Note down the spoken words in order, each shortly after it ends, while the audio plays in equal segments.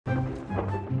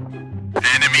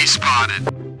spotted.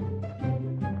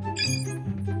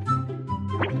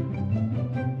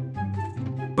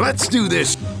 Let's do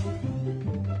this.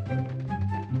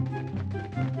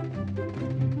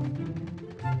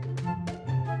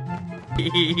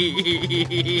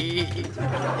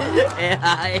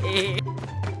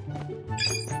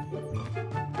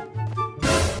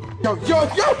 Yo, yo,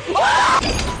 yo! Ah!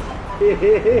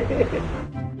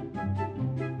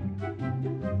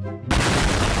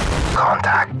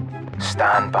 Contact.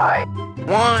 Stand by.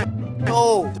 1,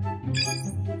 2.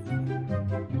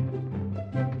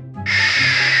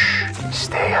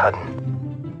 Stay hidden.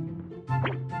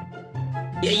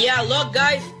 Yeah, look,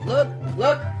 guys.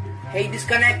 Look. Hey,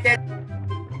 disconnected.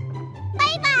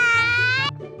 Bye-bye!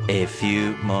 A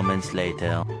few moments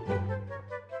later.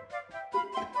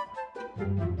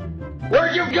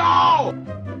 Where'd you go?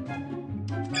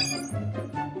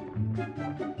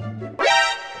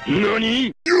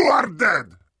 Nani? You are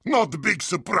dead. Not a big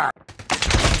surprise.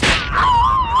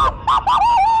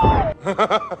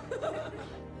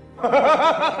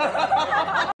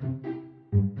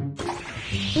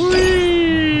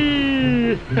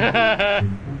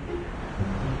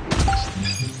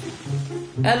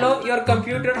 Hello, your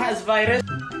computer has virus.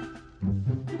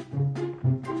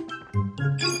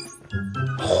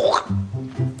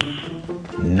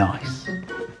 Nice.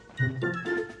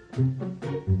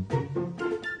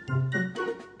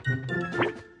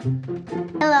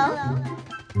 Hello?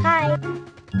 Hi.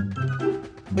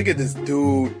 Look at this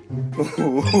dude.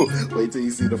 Wait till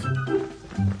you see the.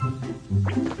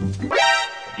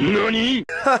 Nani?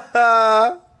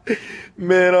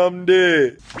 Man, I'm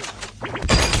dead.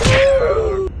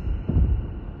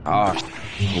 Ah,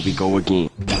 here we go again.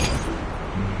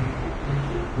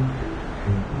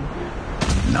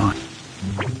 No.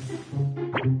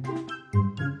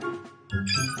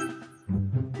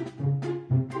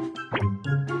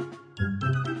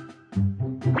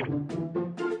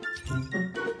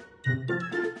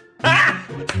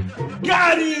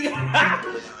 Got him!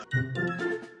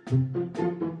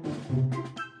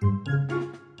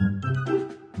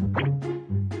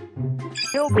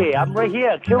 Kill me, I'm right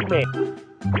here, kill me.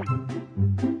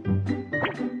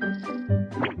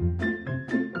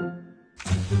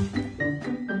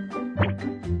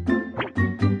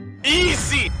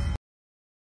 Easy.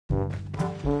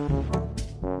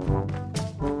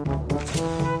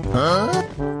 Huh?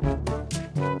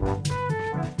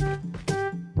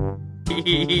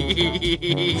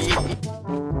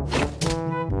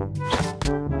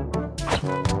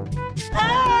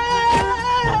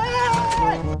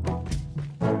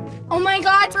 Oh my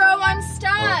god, bro, I'm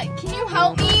stuck. Can you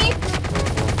help me?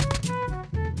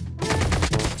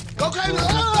 Go crazy!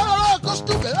 Ah, go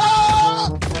stupid! Ah!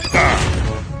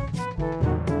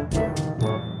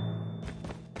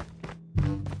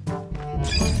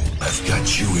 I've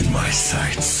got you in my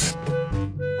sights.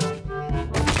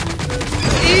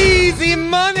 Easy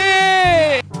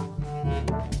money!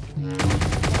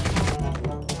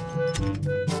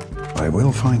 I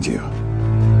will find you.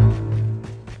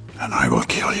 And I will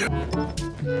kill you.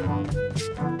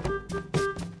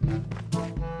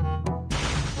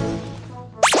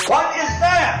 What is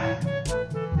that?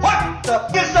 What the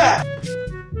is that?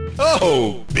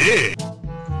 Oh, big.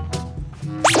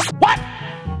 What?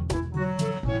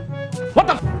 What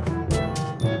the?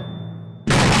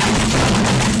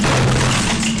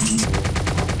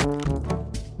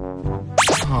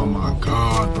 Oh my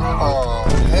god, bro. Oh,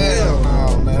 hell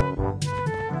no, man.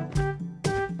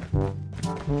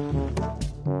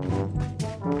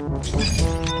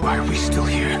 Why are we still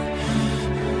here?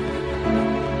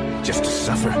 Just to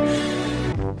suffer?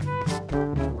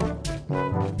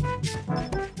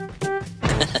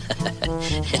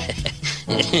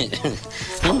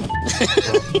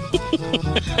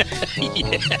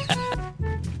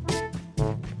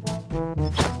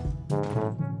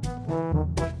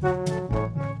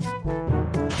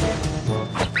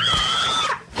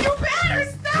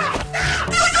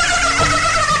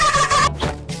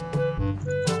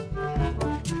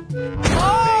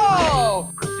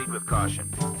 Proceed with caution.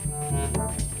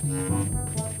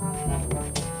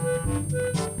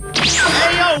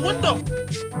 Hey yo, what the?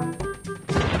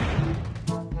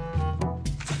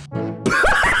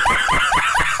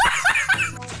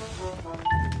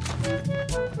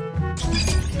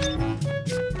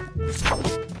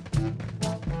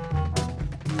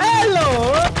 Hello!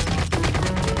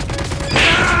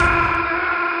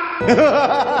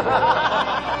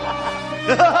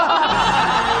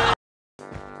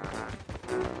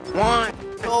 1,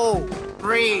 2,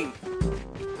 3.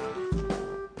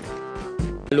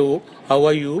 Hello, how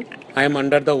are you? I am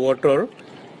under the water.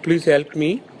 Please help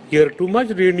me. Here too much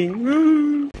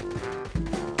raining.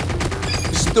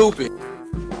 stupid.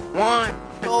 1,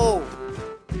 2.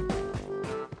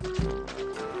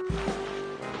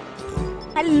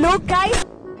 Hello, guys.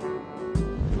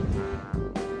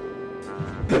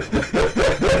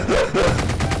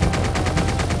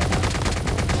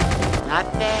 Not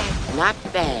bad, not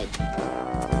bad.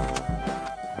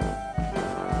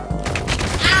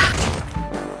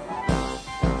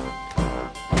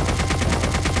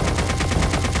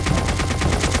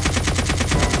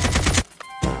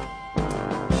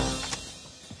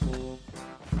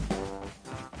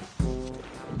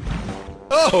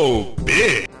 Oh,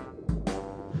 big.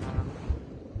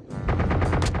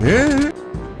 Yeah.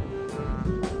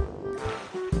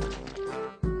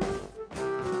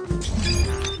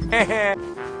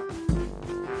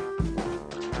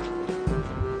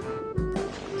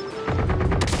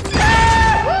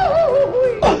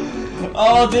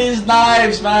 Oh, these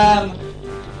knives, man!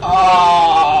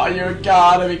 Oh, you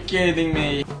gotta be kidding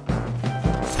me.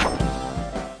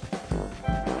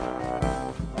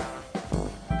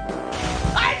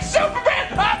 I'm Superman!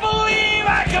 I believe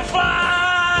I can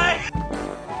fly!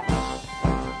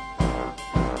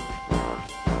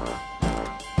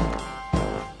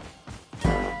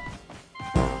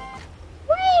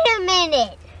 Wait a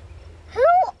minute. Who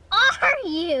are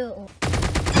you?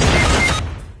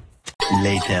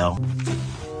 Later.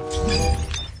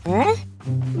 Huh?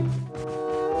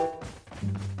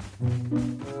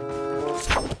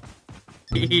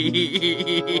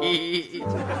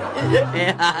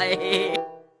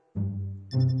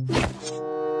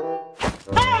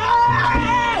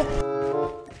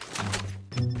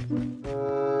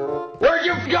 Where'd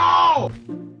you go?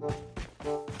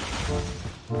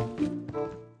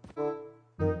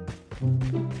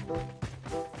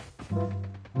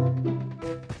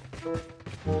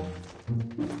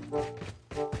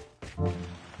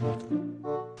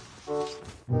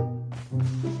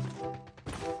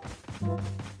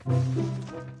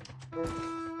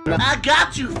 I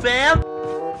got you, fam.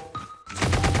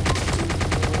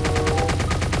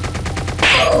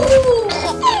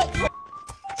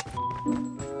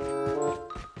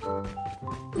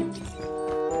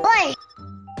 Oi!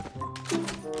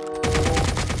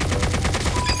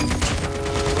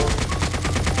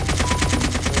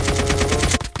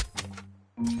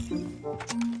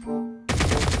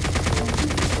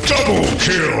 Double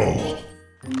kill.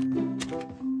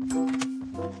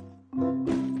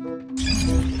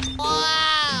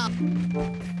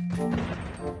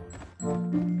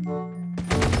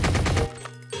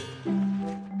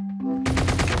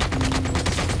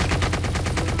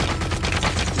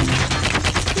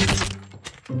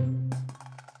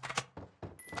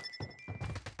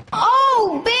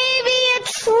 Oh, baby, a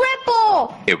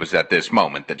triple! It was at this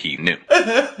moment that he knew.